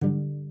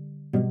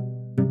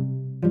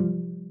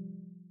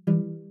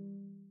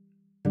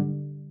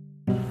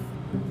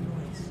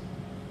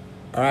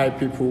All right,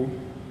 people,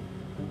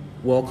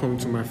 welcome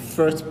to my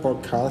first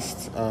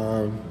podcast.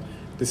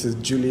 This is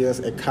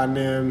Julius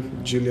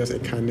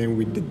Ekanem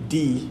with the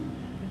D.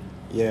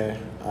 Yeah,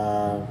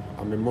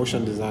 I'm a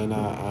motion designer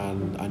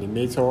and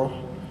animator.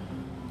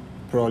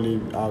 Probably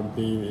I've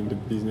been in the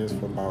business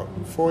for about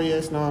 4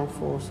 years now,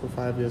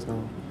 5 years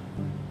now.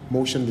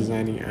 Motion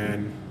designing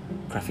and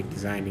graphic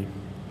designing.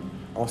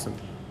 Awesome.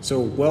 So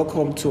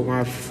welcome to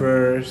my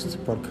first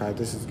podcast.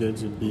 This is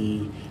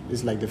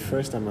like the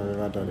first time I've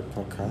ever done a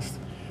podcast.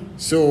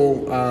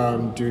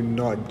 So do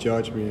not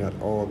judge me at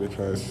all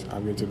because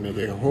I'm going to make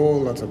a whole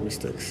lot of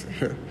mistakes.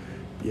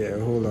 Yeah,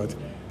 a whole lot.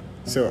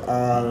 So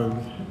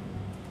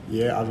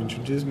I've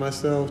introduced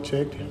myself,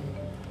 checked.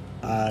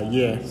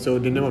 So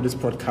the name of this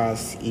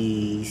podcast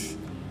is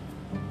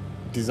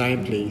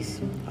Design Plays.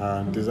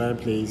 Design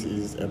Plays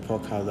is a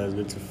podcast that is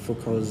going to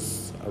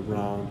focus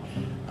around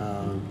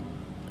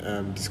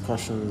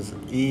discussions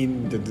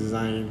in the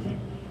design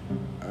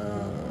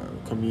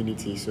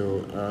community.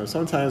 So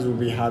sometimes we'll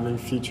be having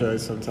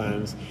features,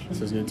 sometimes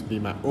so it's going to be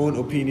my own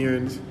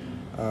opinions.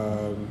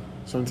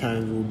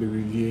 Sometimes we'll be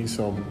reviewing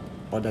some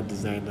other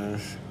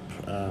designers'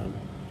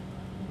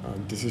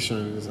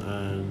 decisions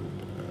and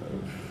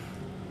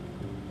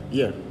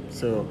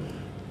so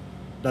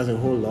that's a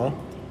whole lot.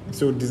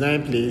 So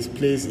Design Plays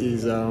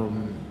is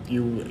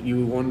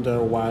you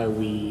wonder why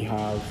we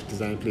have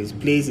Design Plays.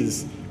 Plays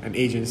is an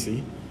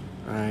agency,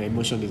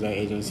 emotion design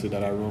agency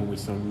that I run with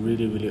some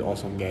really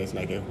awesome guys,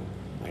 like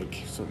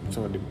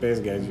some of the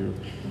best guys you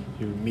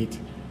meet,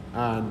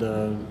 and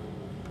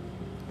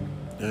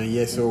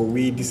so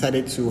we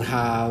decided to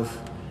have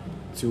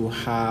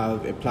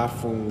a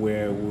platform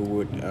where we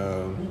would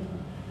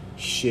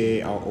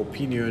share our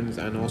opinions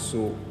and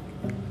also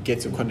get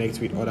to connect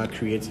with other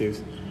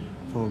creatives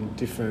from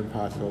different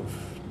parts of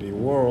the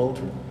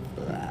world.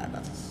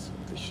 That's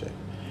cliche.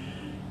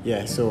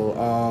 Yeah, so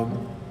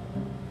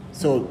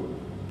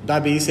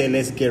that being said,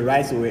 let's get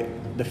right to it.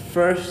 The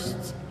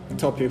first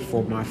topic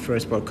for my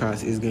first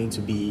podcast is going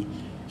to be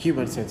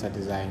human-centered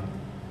design.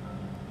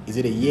 Is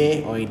it a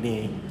yay or a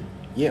nay?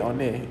 Yay or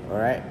nay, all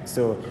right?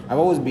 So I've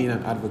always been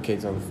an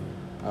advocate of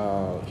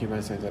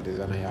human-centered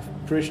design. I have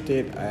preached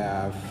it, I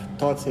have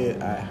taught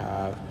it, I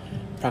have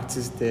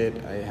practiced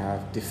it, I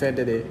have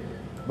defended it,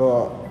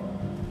 but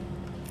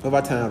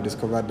over time I've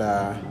discovered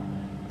that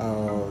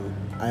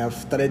I have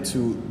started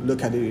to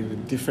look at it in a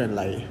different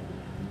light.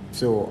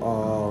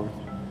 So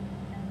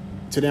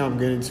today I'm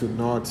going to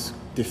not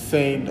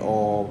defend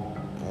or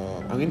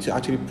I'm going to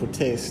actually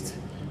protest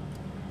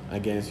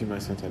against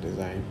human-centered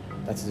design.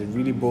 That is a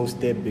really bold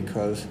step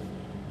because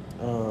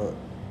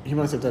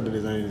human-centered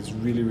design is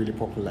really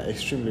popular,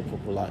 extremely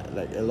popular.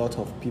 Like a lot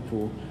of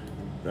people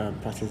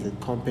practice it.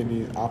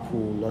 Companies,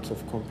 Apple, lots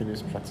of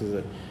companies practice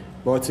it.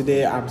 But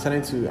today I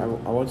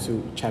want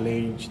to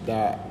challenge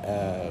that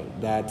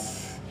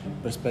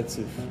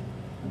perspective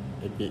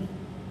a bit.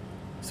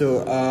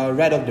 So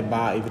right off the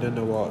bat, if you don't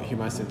know what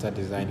human-centered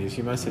design is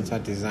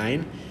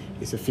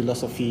a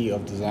philosophy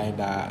of design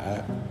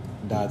that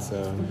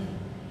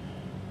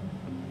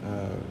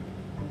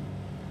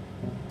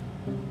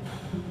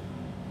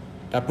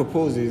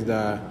proposes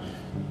that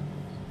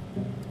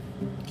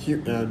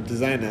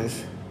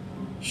designers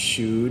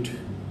should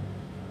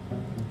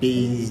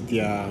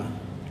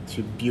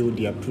to build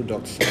their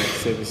products and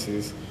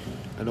services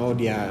and all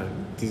their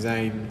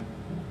design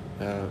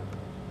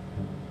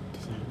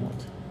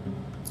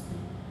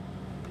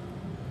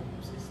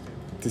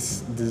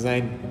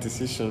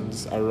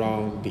decisions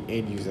around the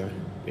end user.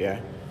 Yeah.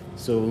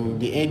 So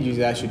the end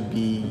user should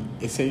be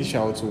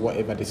essential to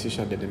whatever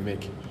decision that they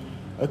make.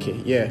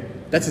 Okay, yeah.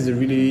 That is a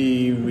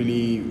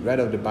really right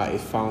off the bat.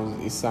 It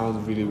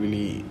sounds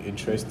really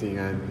interesting,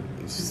 and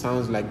it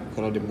sounds like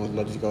one of the most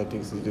logical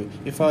things to do.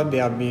 In fact,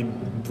 there have been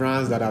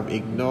brands that have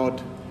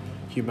ignored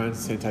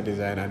human-centered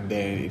design, and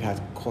then it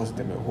has cost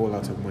them a whole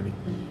lot of money.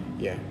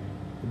 Yeah,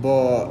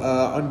 but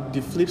on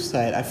the flip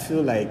side, I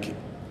feel like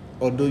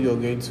although you're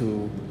going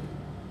to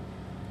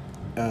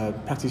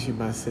practice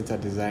human-centered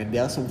design,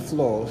 there are some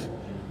flaws.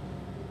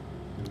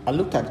 I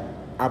looked at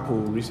Apple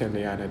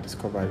recently and I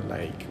discovered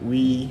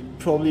we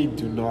probably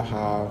do not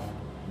have.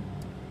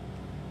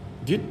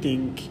 Do you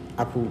think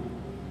Apple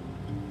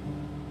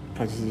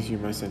practices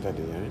human-centered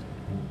design?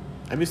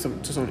 I mean,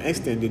 to some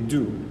extent they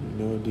do,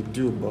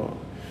 but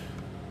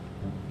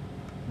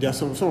there are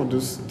some of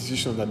those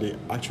decisions that they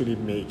actually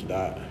make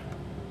that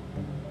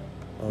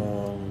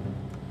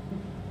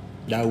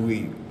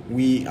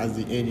we as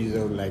the end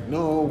user are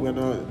no, we're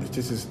not.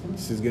 This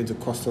is going to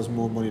cost us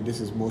more money. This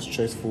is more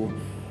stressful.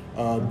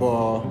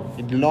 But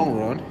in the long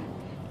run,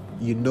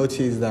 you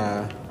notice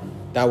that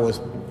was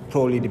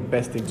probably the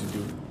best thing to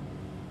do.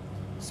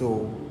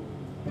 So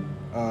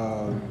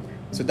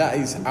that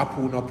is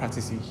Apple not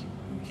practicing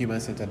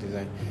human-centered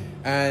design.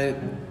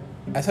 And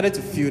I started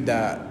to feel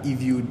that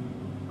if you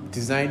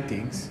design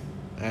things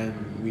and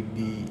with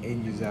the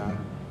end user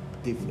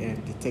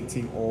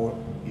detecting all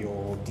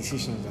your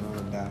decisions and all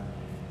of that,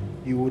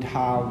 you would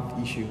have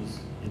issues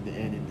in the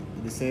end,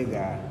 in the sense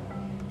that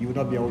you would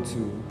not be able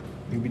to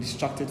you'll be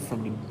distracted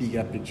from the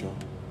bigger picture.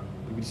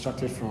 You'll be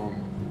distracted from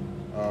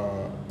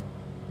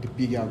the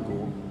bigger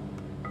goal.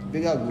 The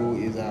bigger goal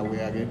is that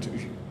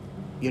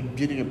you're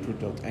building a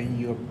product and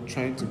you're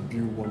trying to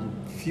build what you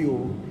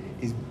feel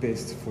is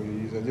best for your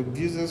users. The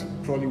users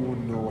probably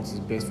won't know what is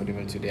best for them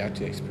until they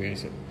actually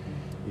experience it.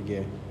 You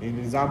get. An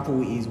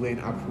example is when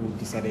Apple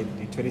decided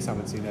in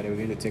 2017 that they were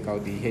going to take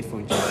out the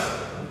headphone jack.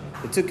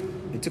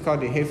 They took out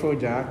the headphone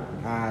jack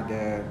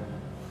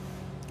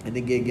and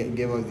they gave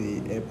us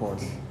the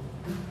AirPods,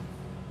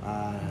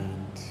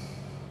 and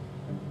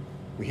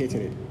we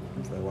hated it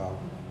for a while.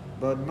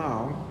 But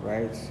now,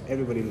 right,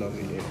 everybody loves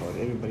the AirPods.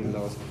 Everybody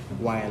loves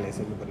wireless.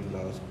 Everybody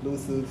loves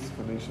Bluetooth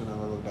connection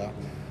and all of that.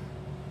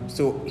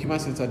 So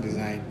human-centered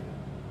design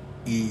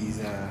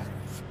is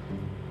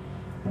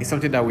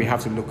something that we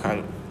have to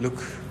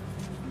look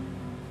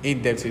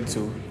in depth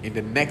into in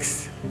the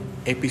next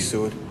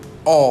episode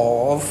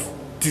of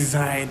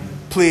Design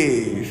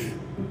Please.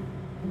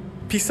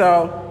 Peace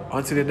out.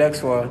 Until the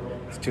next one.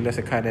 It's Julius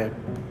Academy.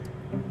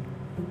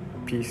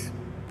 Peace.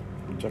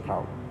 Check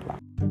out.